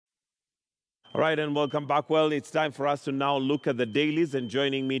All right, and welcome back. Well, it's time for us to now look at the dailies, and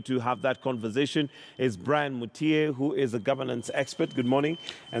joining me to have that conversation is Brian Mutie, who is a governance expert. Good morning,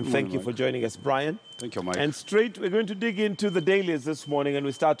 and Good thank morning, you for Mike. joining us, Brian. Thank you, Mike. And straight, we're going to dig into the dailies this morning, and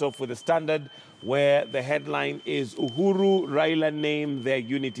we start off with the Standard, where the headline is Uhuru-Raila name their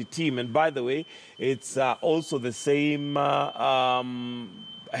unity team. And by the way, it's also the same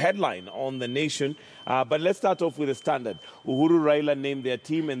headline on the Nation. But let's start off with the Standard. Uhuru-Raila named their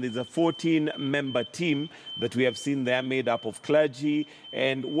team, and there's a 14-member team that we have seen there, made up of clergy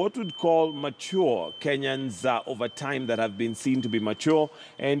and what we'd call mature Kenyans over time that have been seen to be mature.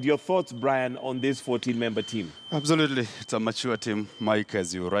 And your thoughts, Brian, on this 14-member team? Absolutely. It's a mature team, Mike,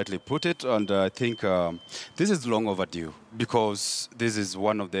 as you rightly put it. And I think this is long overdue because this is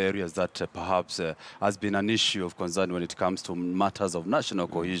one of the areas that perhaps has been an issue of concern when it comes to matters of national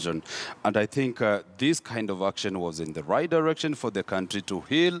cohesion. And I think this kind of action was in the right direction for the country to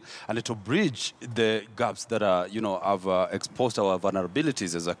heal and to bridge the gaps that are, have exposed our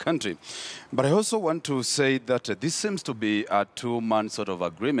vulnerabilities as a country. But I also want to say that this seems to be a two-man sort of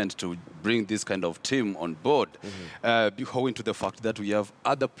agreement to bring this kind of team on board, owing to the fact that we have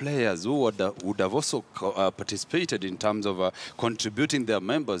other players who would have also participated in terms of contributing their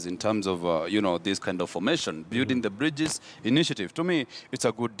members in terms of, this kind of formation, building the bridges initiative. To me, it's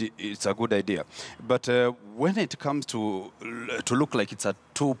a good idea. But when it comes to look like it's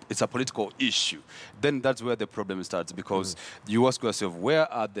a political issue, then that's where the problem starts, because you ask yourself,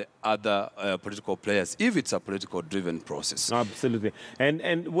 where are the other political players if it's a political-driven process? Absolutely.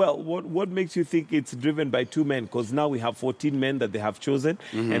 And well, what makes you think it's driven by two men? Because now we have 14 men that they have chosen,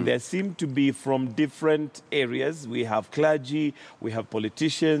 and they seem to be from different areas. We have clergy, we have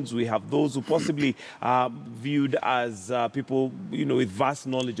politicians, we have those who possibly are viewed as people, with vast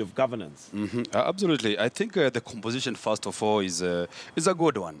knowledge of governance. Absolutely. I think the composition, first of all, is a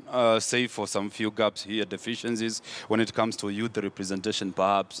good one. Save for some few gaps here, deficiencies. When it comes to youth representation,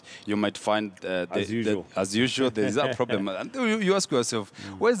 perhaps you might find as usual, there is a problem. And you ask yourself,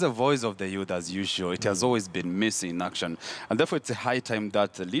 where's the voice of the youth as usual? It has always been missing in action. And therefore, it's a high time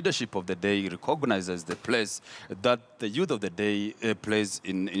that the leadership of the day recognizes the place that the youth of the day plays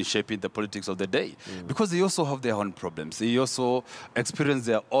in shaping the politics of the day. Because they also have their own problems. They also experience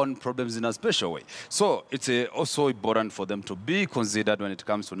their own problems in a special way. So it's also important for them to be considered when it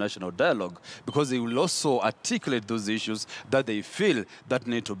comes to national dialogue, because they will also articulate those issues that they feel that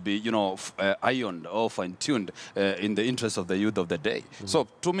need to be, ironed or fine-tuned in the interest of the youth of the day. So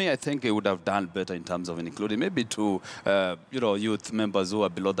to me, I think it would have done better in terms of including maybe two, youth members who are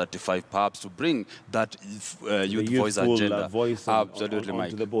below 35, perhaps, to bring that youth voice agenda. Voice Absolutely,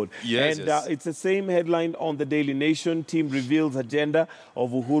 onto the board. Yes, and yes. It's the same headline on the Daily Nation. Team reveals agenda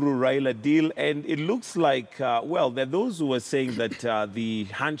of Uhuru-Raila deal. And it looks like, there are those who are saying that the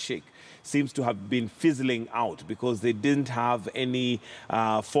handshake seems to have been fizzling out because they didn't have any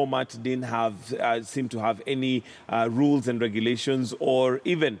format, didn't have seem to have any rules and regulations, or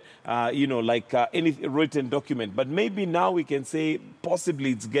even any written document. But maybe now we can say possibly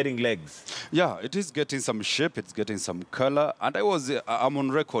it's getting legs. Yeah, it is getting some shape, it's getting some color. And I'm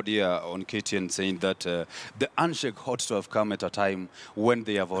on record here on KTN saying that the handshake ought to have come at a time when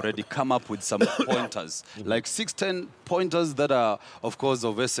they have already come up with some pointers, like 6-10 pointers that are, of course,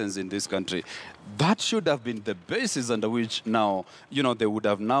 of essence in this country. That should have been the basis under which now, they would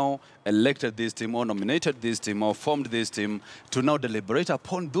have now elected this team or nominated this team or formed this team to now deliberate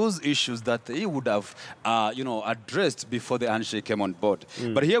upon those issues that they would have, addressed before the handshake came on board.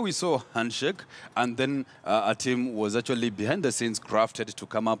 But here we saw a handshake, and then a team was actually behind the scenes crafted to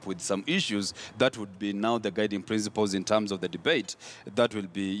come up with some issues that would be now the guiding principles in terms of the debate that will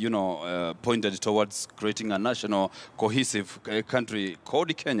be, pointed towards creating a national cohesive country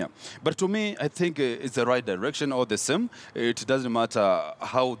called Kenya. But to me, I think it's the right direction all the same. It doesn't matter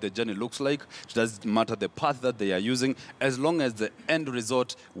how the journey looks like. It doesn't matter the path that they are using, as long as the end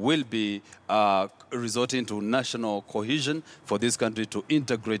result will be resorting to national cohesion for this country to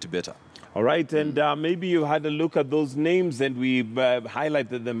integrate better. All right, and maybe you had a look at those names, and we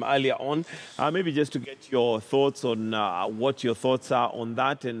highlighted them earlier on. Maybe just to get your thoughts on what your thoughts are on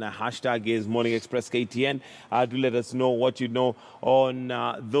that, and the hashtag is Morning Express KTN. Do let us know what you know on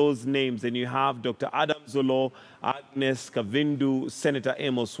those names. And you have Dr. Adam Zolo, Agnes Kavindu, Senator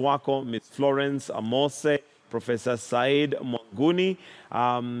Amos Wako, Ms. Florence Amose, Professor Said Mwanguni.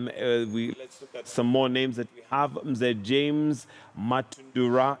 Let's look at some more names that we have. Mzee James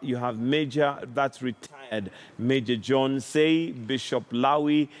Matundura. You have Major, that's retired, Major John Say, Bishop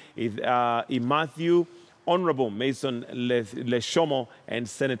Lawi, Matthew, Honorable Mason Leshomo and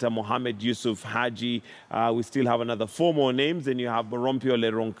Senator Mohammed Yusuf Haji. We still have another 4 more names. Then you have Morompio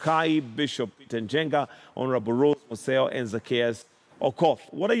Leronkai, Bishop Peter Njenga, Honorable Rose Moseo, and Zacchaeus Okoth.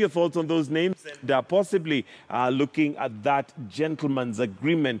 What are your thoughts on those names, and possibly looking at that gentleman's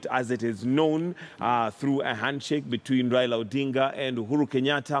agreement as it is known through a handshake between Raila Odinga and Uhuru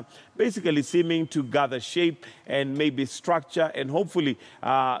Kenyatta, basically seeming to gather shape and maybe structure and hopefully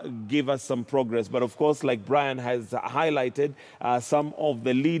give us some progress. But of course, like Brian has highlighted, some of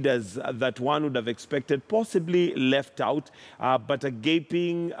the leaders that one would have expected possibly left out, but a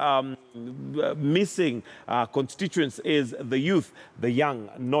gaping, missing constituents is the youth, the young,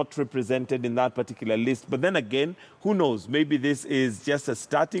 not represented in that particular list. But then again, who knows? Maybe this is just a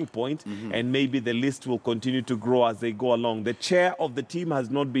starting point, and maybe the list will continue to grow as they go along. The chair of the team has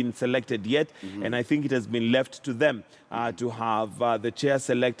not been selected yet, and I think it has been left to them to have the chair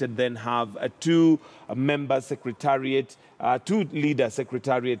selected, then have a 2-member secretariat, 2-leader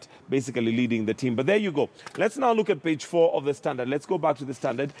secretariat basically leading the team. But there you go. Let's now look at page 4 of the Standard. Let's go back to the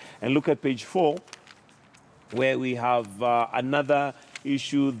Standard and look at page 4, where we have another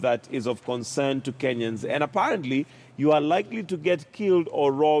issue that is of concern to Kenyans. And apparently, you are likely to get killed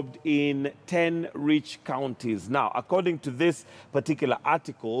or robbed in 10 rich counties. Now, according to this particular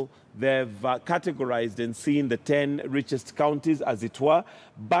article, they've categorized and seen the 10 richest counties, as it were,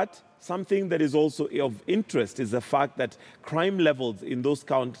 but something that is also of interest is the fact that crime levels in those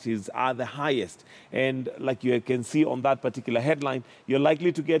counties are the highest. And like you can see on that particular headline, you're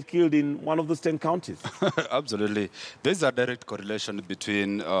likely to get killed in one of those 10 counties. Absolutely. There's a direct correlation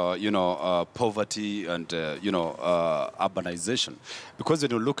between, poverty and, urbanization. Because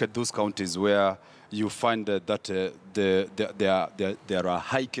when you look at those counties where you find that there are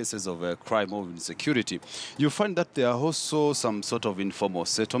high cases of crime or insecurity, you find that there are also some sort of informal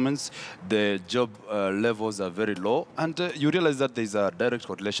settlements. The job levels are very low, and you realize that there's a direct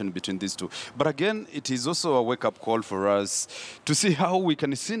correlation between these two. But again, it is also a wake-up call for us to see how we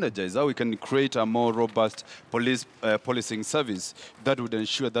can synergize, how we can create a more robust policing service that would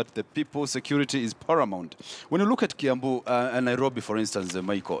ensure that the people's security is paramount. When you look at Kiambu and Nairobi, for instance,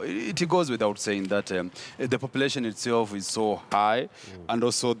 Michael, it goes without saying that the population itself is so high, and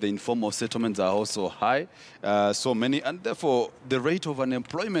also the informal settlements are also high, so many, and therefore the rate of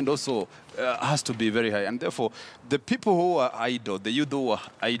unemployment also has to be very high, and therefore the people who are idle, the youth who are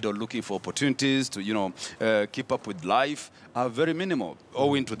idle looking for opportunities to keep up with life are very minimal,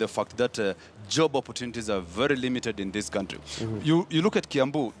 owing to the fact that job opportunities are very limited in this country. You look at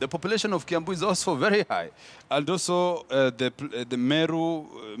Kiambu, the population of Kiambu is also very high, and also the Meru,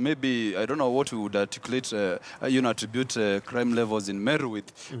 maybe I don't know what we would articulate, attribute crime levels in Meru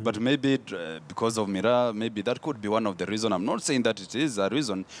with, but maybe because of Mira, maybe that could be one of the reasons. I'm not saying that it is a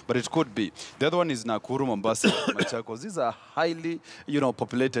reason, but it could be. The other one is Nakuru, Mombasa, Machakos. These are highly,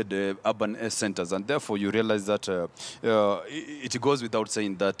 populated urban centers, and therefore you realize that it goes without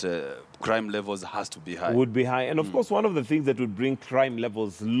saying that crime levels has to be high. Would be high. And of course, one of the things that would bring crime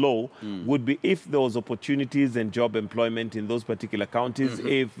levels low would be if there was opportunities and job employment in those particular counties,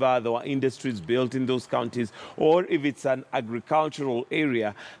 if there were industries built in those counties, or if it's an agricultural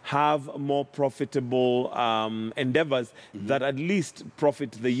area, have more profitable endeavors that at least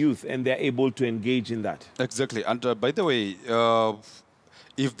profit the youth, and they're able to engage in that. Exactly. And by the way,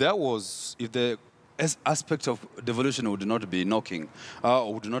 if the aspect of devolution would not be knocking,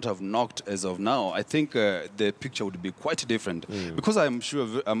 would not have knocked as of now, I think the picture would be quite different. Because I'm sure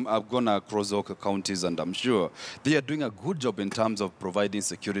I've gone across all counties, and I'm sure they are doing a good job in terms of providing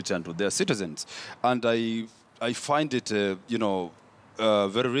security unto their citizens. And I find it,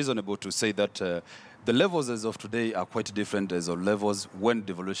 very reasonable to say that the levels as of today are quite different as of levels when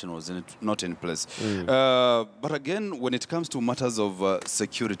devolution was not in place. But again, when it comes to matters of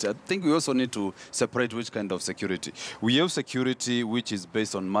security, I think we also need to separate which kind of security. We have security which is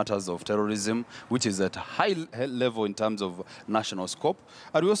based on matters of terrorism, which is at a high level in terms of national scope.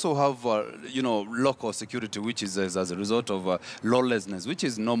 And we also have, local security, which is as a result of lawlessness, which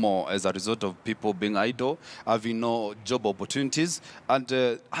is normal as a result of people being idle, having no job opportunities,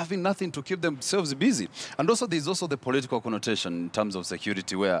 and having nothing to keep themselves busy. And also there's also the political connotation in terms of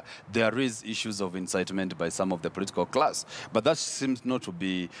security, where there is issues of incitement by some of the political class. But that seems not to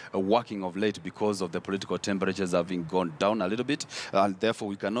be working of late because of the political temperatures having gone down a little bit. And therefore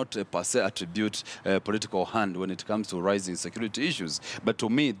we cannot per se attribute political hand when it comes to rising security issues. But to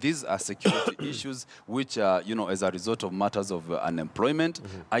me, these are security issues which are, as a result of matters of unemployment,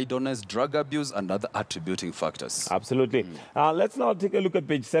 idleness, drug abuse, and other attributing factors. Absolutely. Let's now take a look at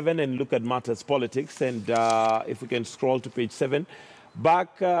page 7 and look at matters politics. And if we can scroll to page 7,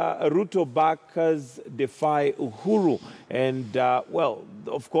 Ruto backers defy Uhuru. And, well,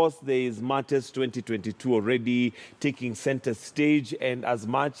 of course, there is Martes 2022 already taking center stage. And as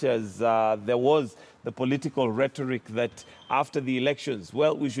much as there was the political rhetoric that after the elections,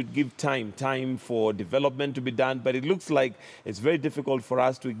 well, we should give time for development to be done. But it looks like it's very difficult for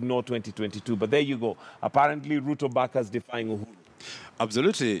us to ignore 2022. But there you go. Apparently, Ruto backers defying Uhuru.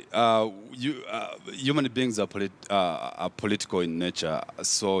 Absolutely. Human beings are political in nature.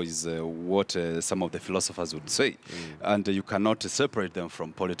 So is what some of the philosophers would say. And you cannot separate them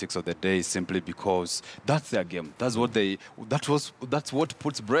from politics of the day simply because that's their game. That's what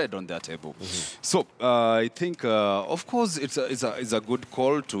puts bread on their table. So I think, of course, it's a good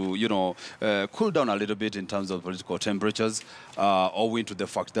call to cool down a little bit in terms of political temperatures, owing to the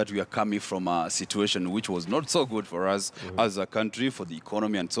fact that we are coming from a situation which was not so good for us as a country, for the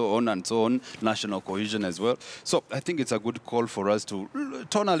economy and so on, national cohesion as well. So I think it's a good call for us to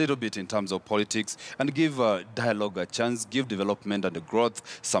turn a little bit in terms of politics and give dialogue a chance, give development and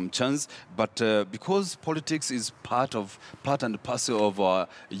growth some chance. But because politics is part and parcel of a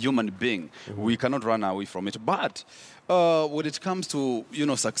human being, we cannot run away from it. But when it comes to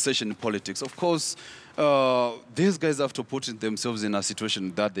succession politics, of course, these guys have to put themselves in a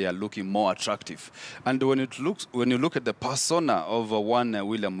situation that they are looking more attractive. And when you look at the persona of one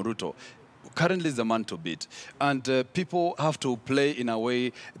William Ruto, currently is the man to beat. And people have to play in a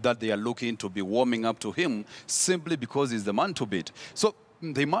way that they are looking to be warming up to him simply because he's the man to beat. So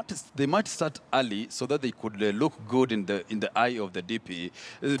they might start early so that they could look good in the eye of the DP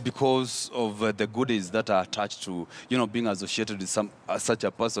because of the goodies that are attached to being associated with such a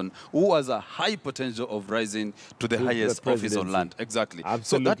person who has a high potential of rising to the highest office on land. Exactly.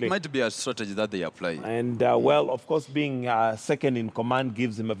 Absolutely. So that might be a strategy that they apply. And well, of course, being second in command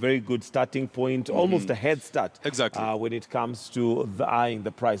gives him a very good starting point, almost a head start. Exactly. When it comes to eyeing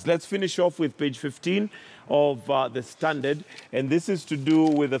the price. Let's finish off with page 15 of the Standard, and this is to do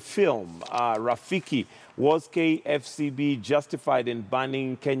with a film, Rafiki. Was KFCB justified in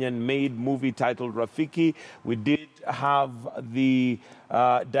banning Kenyan-made movie titled Rafiki? We did have the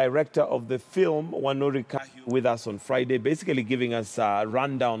director of the film, Wanori Kahiu, with us on Friday, basically giving us a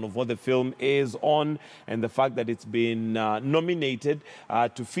rundown of what the film is on and the fact that it's been nominated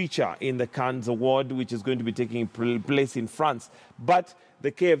to feature in the Cannes Award, which is going to be taking place in France. But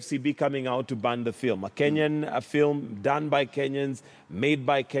the KFCB coming out to ban the film. A Kenyan film done by Kenyans, made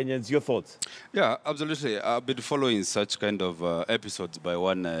by Kenyans. Your thoughts? Yeah, absolutely. I've been following such kind of episodes by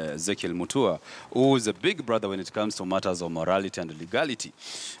one Ezekiel Mutua, who is a big brother when it comes to matters of morality and legality.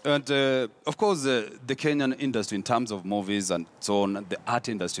 And of course, the Kenyan industry in terms of movies and so on, the art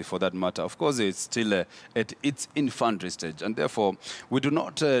industry for that matter, of course, it's still at its infantry stage. And therefore, we do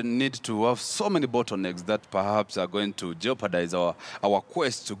not need to have so many bottlenecks that perhaps are going to jeopardize our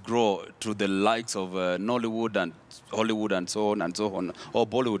quest to grow to the likes of Nollywood and Hollywood and so on, or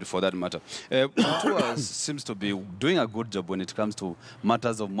Bollywood for that matter. Mutua seems to be doing a good job when it comes to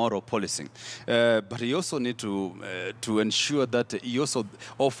matters of moral policing. But he also needs to ensure that he also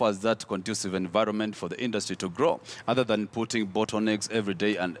offers that conducive environment for the industry to grow, other than putting bottlenecks every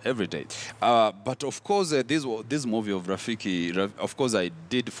day and every day. But of course, this movie of Rafiki, of course, I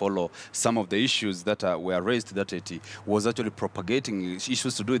did follow some of the issues that were raised, that it was actually propagating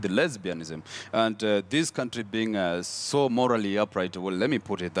issues to do with the lesbianism. And this country being so morally upright, well, let me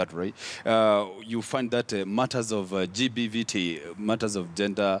put it that way, you find that matters of GBVT, matters of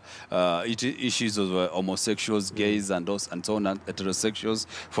gender, issues of homosexuals, gays, and so on, and heterosexuals,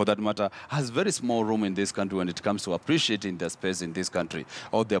 for that matter, has very small room in this country when it comes to appreciating their space in this country,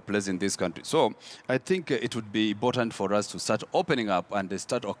 or their place in this country. So I think it would be important for us to start opening up and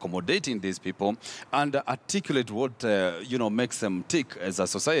start accommodating these people and articulate what makes them tick as a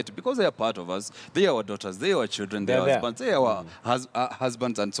society, because they are part of us. They are our daughters, they are our children, they are our husbands, they are our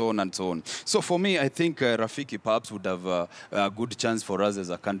husbands, and so on and so on. So for me, I think Rafiki perhaps would have a good chance for us as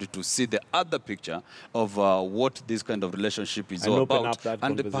a country to see the other picture of what this kind of relationship is all about,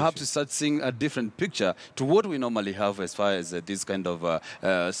 and perhaps start seeing a different picture to what we normally have as far as this kind of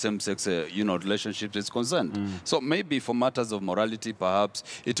same-sex relationship is concerned. So maybe for matters of morality, perhaps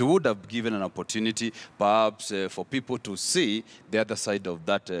it would have given an opportunity, perhaps for people to see the other side of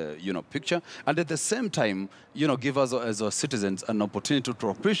that picture, and at the same time give us as our citizens an opportunity to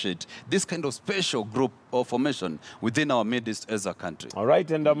appreciate this kind of special social group or formation within our midst as a country. All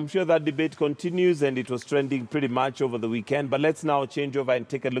right, and I'm sure that debate continues, and it was trending pretty much over the weekend. But let's now change over and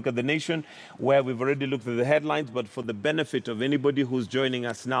take a look at the nation, where we've already looked at the headlines. But for the benefit of anybody who's joining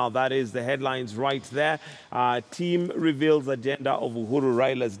us now, that is the headlines right there. Team reveals agenda of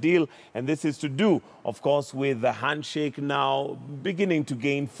Uhuru-Raila's deal, and this is to do, of course, with the handshake now beginning to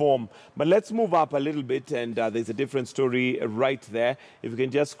gain form. But let's move up a little bit, and there's a different story right there. If you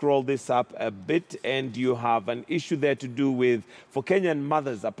can just scroll this up a bit, and you have an issue there to do with, for Kenyan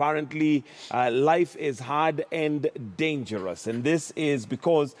mothers, apparently life is hard and dangerous. And this is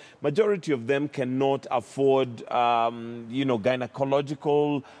because majority of them cannot afford,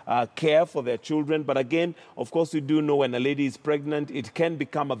 gynecological care for their children. But again, of course, we do know when a lady is pregnant, it can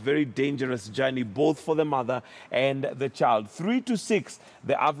become a very dangerous journey, both for the mother and the child. 3 to 6,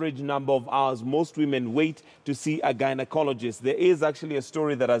 the average number of hours most women wait to see a gynecologist. There is actually a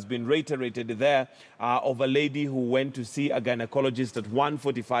story that has been reiterated there of a lady who went to see a gynecologist at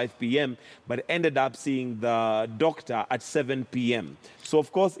 1:45 p.m. but ended up seeing the doctor at 7 p.m. So,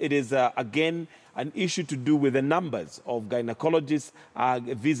 of course, it is, again, an issue to do with the numbers of gynecologists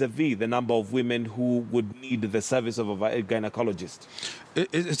vis-a-vis the number of women who would need the service of a gynecologist.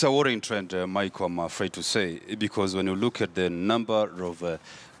 It's a worrying trend, Michael, I'm afraid to say, because when you look at the number of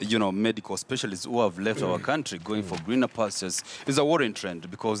medical specialists who have left our country going for greener pastures, is a worrying trend,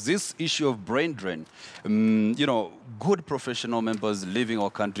 because this issue of brain drain, good professional members leaving our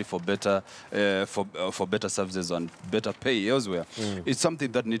country for better services and better pay elsewhere, it's something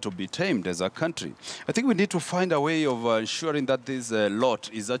that needs to be tamed as a country. I think we need to find a way of ensuring that this lot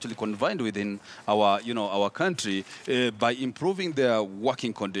is actually confined within our country by improving their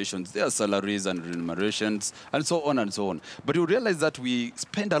working conditions, their salaries and remunerations, and so on and so on. But you realize that we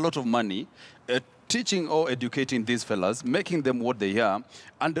spend a lot of money teaching or educating these fellas, making them what they are,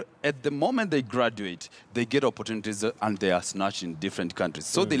 and at the moment they graduate, they get opportunities and they are snatched in different countries.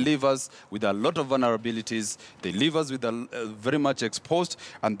 So they leave us with a lot of vulnerabilities, they leave us with very much exposed,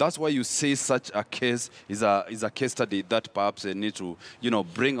 and that's why you see such a case is a case study that perhaps need to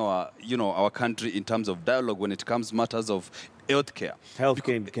bring our country in terms of dialogue when it comes matters of healthcare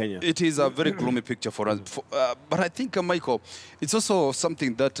in Kenya. It is a very gloomy picture for us. But I think, Michael, it's also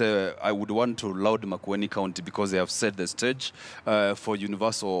something that I would want to laud Makueni County, because they have set the stage for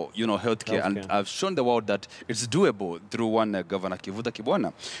universal, healthcare. And I've shown the world that it's doable through one Governor Kivuta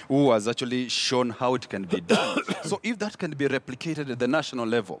Kibwana, who has actually shown how it can be done. So if that can be replicated at the national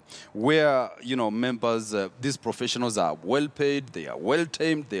level, where, members, these professionals are well paid, they are well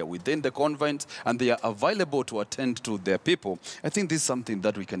tamed, they are within the confines, and they are available to attend to their people, I think this is something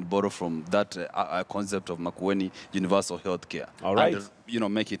that we can borrow from that concept of Makueni universal health care. All right. And,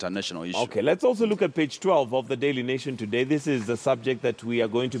 make it a national issue. Okay, let's also look at page 12 of the Daily Nation today. This is the subject that we are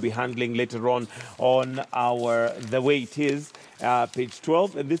going to be handling later on our The Way It Is, page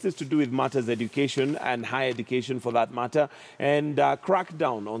 12. And this is to do with matters education and higher education for that matter. And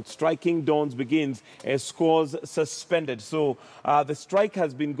crackdown on striking dons begins as scores suspended. So the strike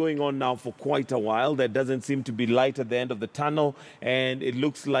has been going on now for quite a while. There doesn't seem to be light at the end of the tunnel. And it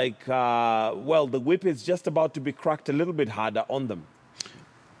looks like, the whip is just about to be cracked a little bit harder on them.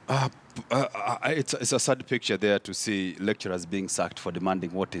 It's a sad picture there to see lecturers being sacked for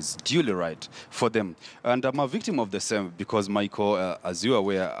demanding what is duly right for them. And I'm a victim of the same because, Michael, as you are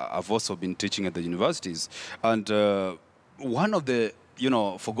aware, I've also been teaching at the universities. And one of the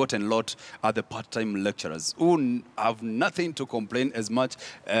forgotten lot are the part-time lecturers who have nothing to complain as much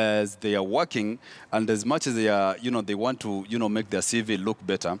as they are working and as much as they are, they want to, make their CV look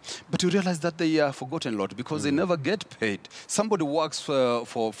better. But you realize that they are forgotten lot because they never get paid. Somebody works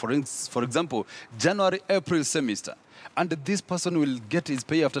for example, January, April semester, and this person will get his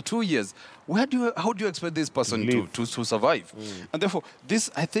pay after 2 years. How do you expect this person to survive? And therefore, this,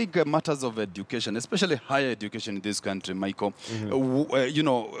 I think, matters of education, especially higher education in this country, Michael,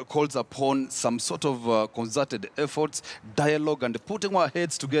 calls upon some sort of concerted efforts, dialogue, and putting our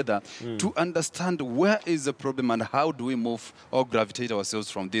heads together to understand where is the problem and how do we move or gravitate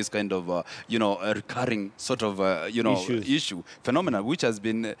ourselves from this kind of, a recurring sort of, issue, phenomenon, which has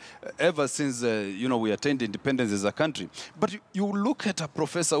been ever since, we attained independence as a country. But you look at a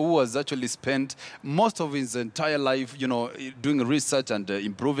professor who has actually spent most of his entire life, doing research and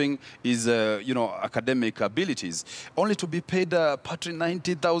improving his, academic abilities, only to be paid partly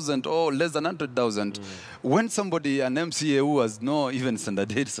 90,000 or less than 100,000. When somebody, an MCA who has no even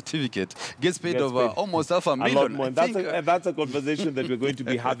standard 8 certificate, gets paid almost $500,000. A lot more. That's a conversation that we're going to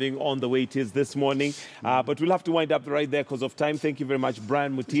be having on The Way It Is this morning. But we'll have to wind up right there because of time. Thank you very much,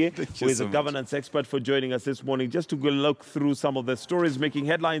 Brian Mutie, who is a governance expert, for joining us this morning. Just to go look through some of the stories making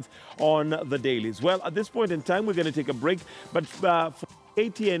headlines on the dailies. Well, at this point in time, we're going to take a break, but for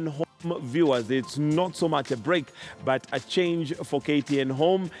KTN Home viewers, it's not so much a break, but a change for KTN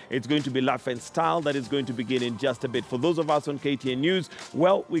Home. It's going to be Life and Style that is going to begin in just a bit. For those of us on KTN News,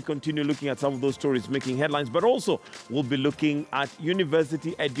 well, we continue looking at some of those stories making headlines, but also we'll be looking at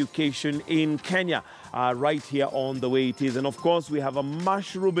university education in Kenya. Right here on The Way It Is. And of course, we have a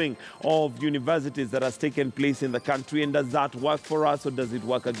mushrooming of universities that has taken place in the country. And does that work for us or does it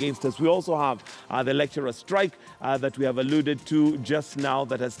work against us? We also have the lecturer strike that we have alluded to just now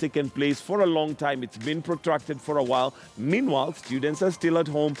that has taken place for a long time. It's been protracted for a while. Meanwhile, students are still at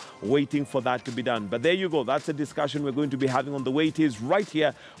home waiting for that to be done. But there you go. That's a discussion we're going to be having on The Way It Is right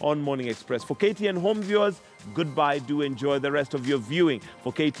here on Morning Express. For KTN Home viewers, goodbye. Do enjoy the rest of your viewing.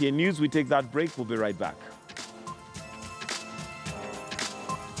 For KTN News, we take that break. We'll be right back.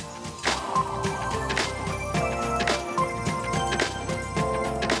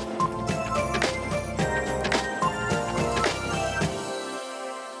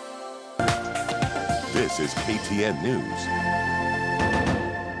 This is KTN News.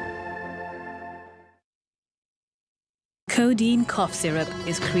 Codeine cough syrup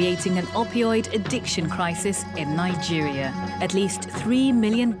is creating an opioid addiction crisis in Nigeria. At least 3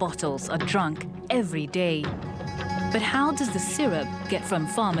 million bottles are drunk every day. But how does the syrup get from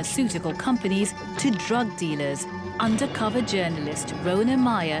pharmaceutical companies to drug dealers? Undercover journalist Rona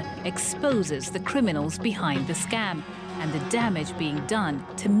Meyer exposes the criminals behind the scam and the damage being done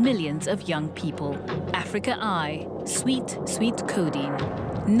to millions of young people. Africa Eye, sweet, sweet codeine.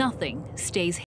 Nothing stays